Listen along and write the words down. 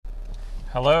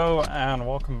Hello and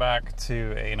welcome back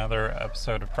to another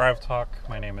episode of Drive Talk.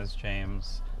 My name is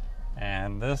James,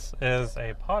 and this is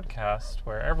a podcast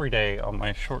where every day on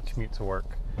my short commute to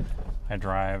work, I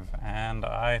drive and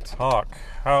I talk.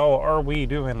 How are we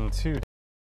doing today?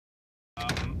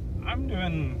 I'm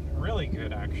doing really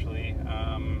good, actually.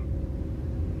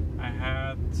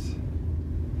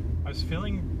 I was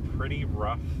feeling pretty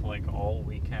rough all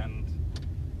weekend,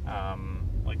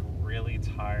 really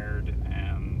tired,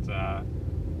 and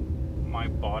my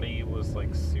body was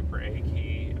super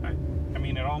achy. I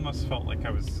mean, it almost felt like I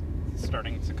was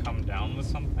starting to come down with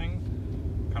something,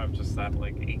 kind of just that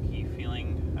achy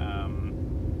feeling,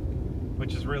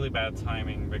 which is really bad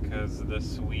timing because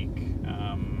this week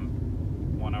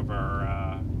one of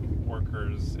our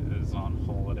workers is on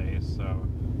holiday, so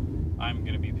I'm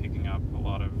going to be picking up a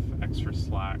lot of extra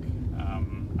slack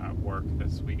at work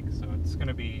this week, so it's going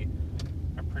to be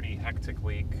a pretty hectic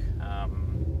week. I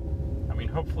mean,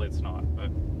 hopefully it's not,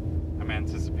 but I'm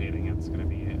anticipating it's going to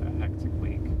be a hectic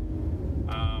week.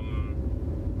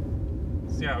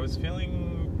 So yeah, I was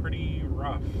feeling pretty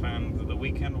rough, and the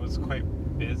weekend was quite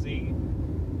busy.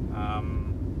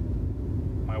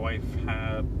 My wife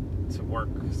had to work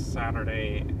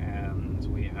Saturday, and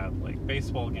we had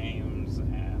baseball games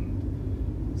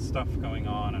and stuff going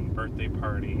on and birthday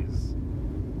parties.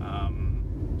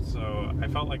 So I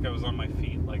felt like I was on my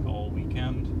feet all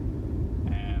weekend,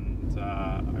 and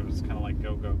I was kind of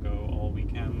go, go, go all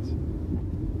weekend.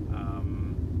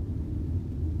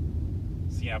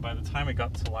 So yeah, by the time it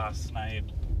got to last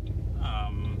night,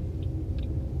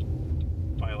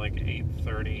 by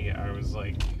 8:30, I was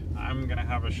I'm gonna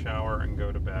have a shower and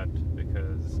go to bed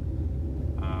because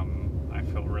I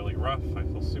feel really rough. I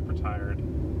feel super tired,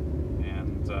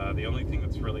 and the only thing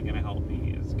that's really gonna help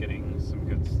me is getting some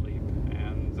good sleep,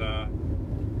 and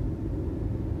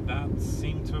that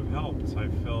seemed to have helped. I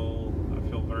feel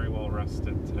very well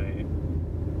rested today,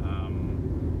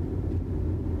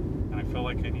 and I feel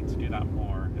like I need to do that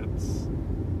more.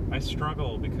 I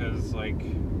struggle because I'd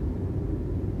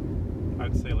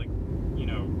say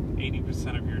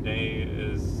 80% of your day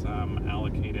is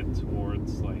allocated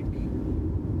towards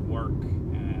work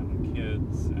and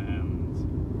kids and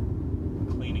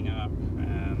cleaning up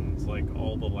and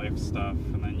all the life stuff,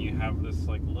 and then you have this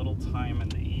little time in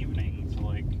the evening to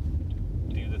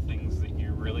do the things that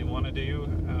you really want to do,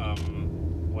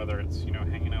 whether it's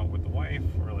hanging out with the wife,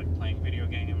 or playing video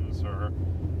games, or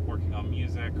working on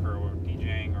music, or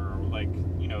DJing, or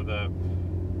the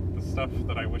stuff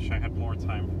that I wish I had more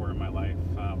time for in my life,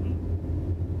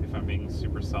 if I'm being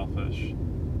super selfish.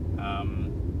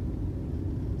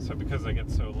 So because I get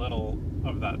so little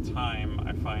of that time,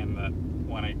 I find that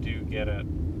when I do get it,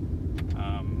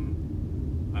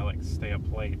 I stay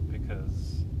up late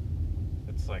because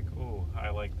it's ooh, I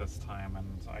like this time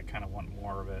and I kind of want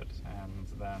more of it, and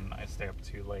then I stay up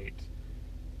too late,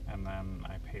 and then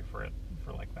I pay for it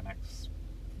for the next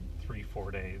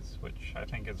 3-4 days, which I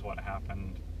think is what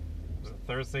happened. It was a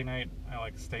Thursday night.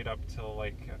 I stayed up till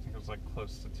I think it was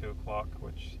close to 2 o'clock,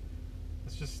 which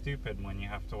is just stupid when you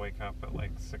have to wake up at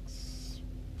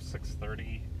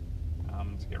 6:30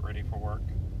 to get ready for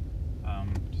work.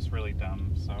 Just really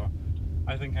dumb. So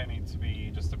I think I need to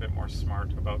be just a bit more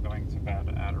smart about going to bed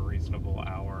at a reasonable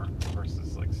hour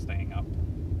versus staying up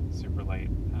super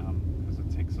late, because it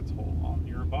takes a toll on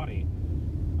your body.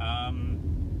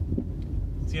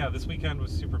 So yeah, this weekend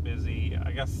was super busy.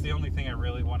 I guess the only thing I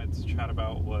really wanted to chat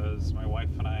about was my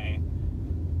wife and I,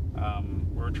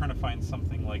 we were trying to find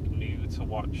something new to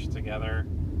watch together,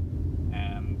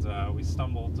 and we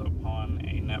stumbled upon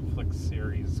a Netflix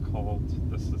series called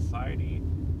The Society.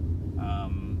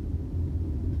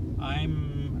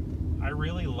 I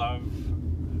really love,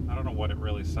 I don't know what it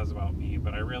really says about me,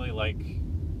 but I really like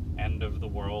end of the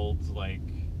world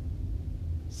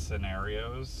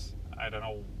scenarios. I don't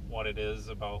know what it is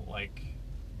about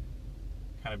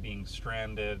kind of being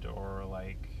stranded, or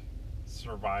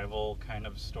survival kind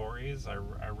of stories. I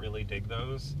really dig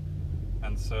those.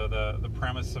 And so the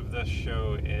premise of this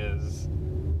show is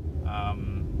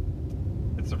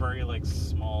it's a very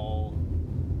small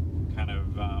kind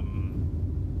of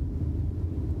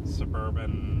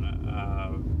suburban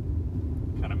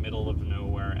kind of middle of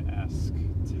nowhere-esque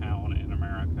town in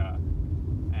America,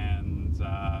 and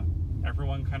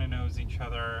everyone kind of knows each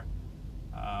other.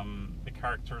 The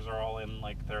characters are all in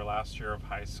their last year of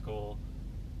high school.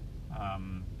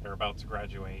 They're about to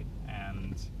graduate,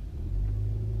 and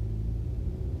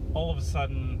all of a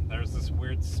sudden there's this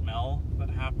weird smell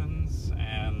that happens,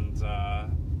 and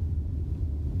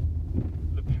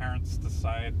the parents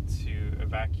decide to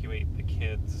evacuate the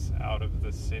kids out of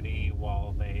the city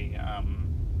while they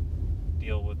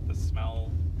deal with the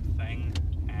smell thing,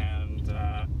 and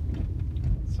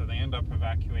so they end up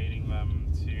evacuating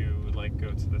them to like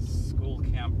go to this school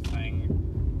camp thing.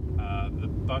 The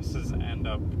buses end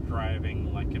up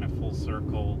driving like in a full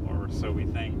circle, or so we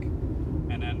think,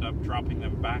 and end up dropping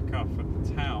them back off at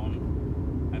the town.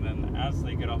 And then as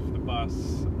they get off the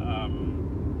bus,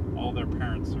 all their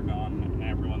parents are gone and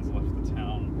everyone's left the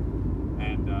town,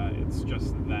 and it's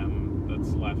just them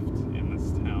that's left in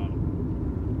this town.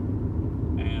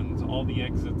 And all the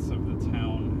exits of the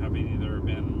town have either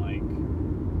been like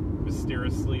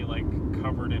mysteriously like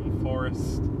covered in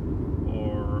forest,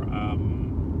 or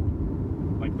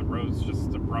like the roads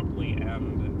just abruptly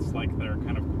end. It's like they're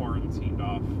kind of quarantined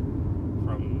off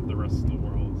from the rest of the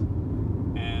world.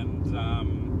 And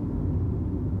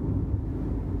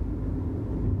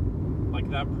like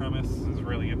that premise is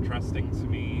really interesting to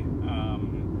me.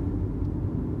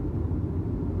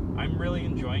 I'm really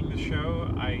enjoying the show.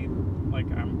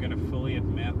 I'm gonna fully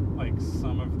admit, like,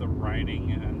 some of the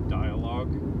writing and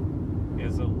dialogue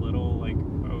is a little like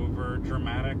over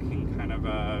dramatic and kind of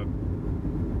a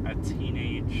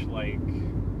teenage, like,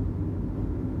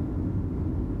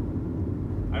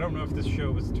 I don't know if this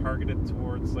show was targeted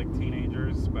towards like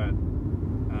teenagers, but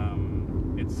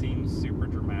it seems super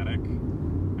dramatic.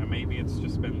 And maybe it's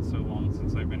just been so long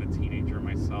since I've been a teenager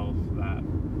myself that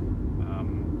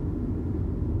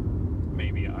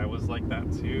maybe I was like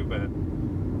that too. But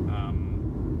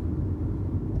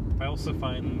I also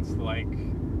find like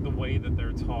the way that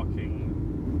they're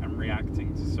talking and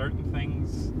reacting to certain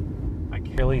things, I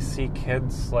can't really see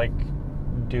kids like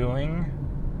doing.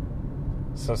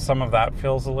 So some of that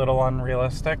feels a little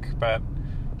unrealistic, but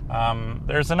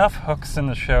there's enough hooks in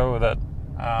the show that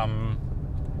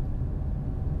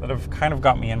have kind of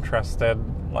got me interested.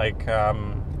 Like,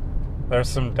 there's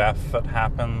some death that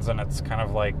happens, and it's kind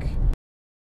of like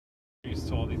you're used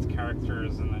to all these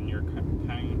characters, and then you're kind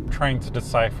of trying to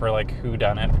decipher like who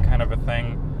done it, kind of a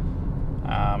thing.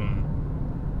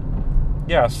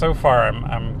 Yeah, so far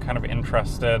I'm kind of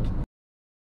interested.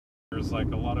 There's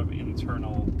like a lot of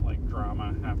internal like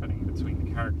drama happening between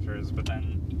the characters, but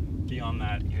then beyond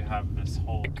that you have this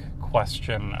whole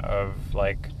question of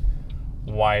like,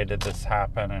 why did this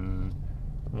happen and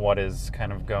what is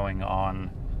kind of going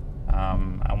on,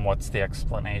 and what's the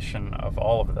explanation of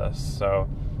all of this. So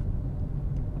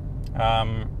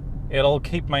it'll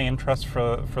keep my interest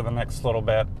for the next little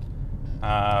bit.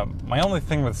 My only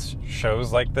thing with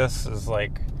shows like this is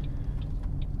like,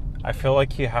 I feel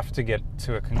like you have to get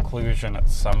to a conclusion at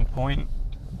some point.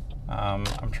 I'm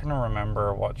trying to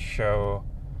remember what show.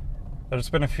 There's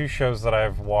been a few shows that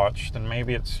I've watched, and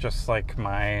maybe it's just like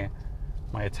my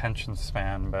attention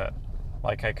span, but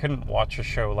like I couldn't watch a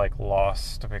show like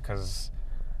Lost because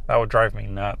that would drive me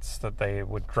nuts that they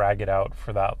would drag it out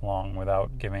for that long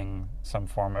without giving some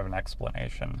form of an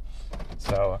explanation.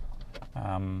 So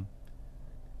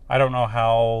I don't know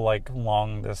how like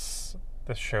long this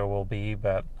show will be,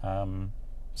 but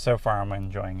so far I'm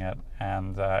enjoying it,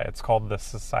 and it's called The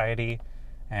Society,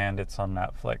 and it's on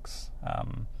Netflix.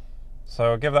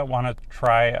 So give that one a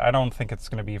try. I don't think it's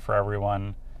going to be for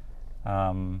everyone.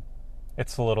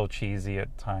 It's a little cheesy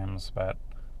at times, but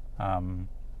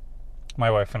my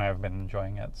wife and I have been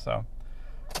enjoying it. So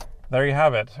there you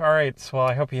have it. All right. Well,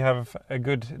 I hope you have a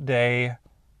good day.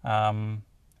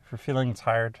 If you're feeling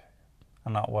tired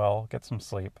and not well, get some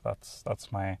sleep. That's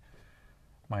my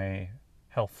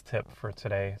health tip for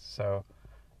today. So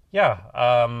yeah,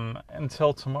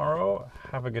 until tomorrow,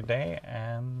 have a good day,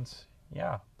 and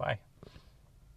yeah, bye.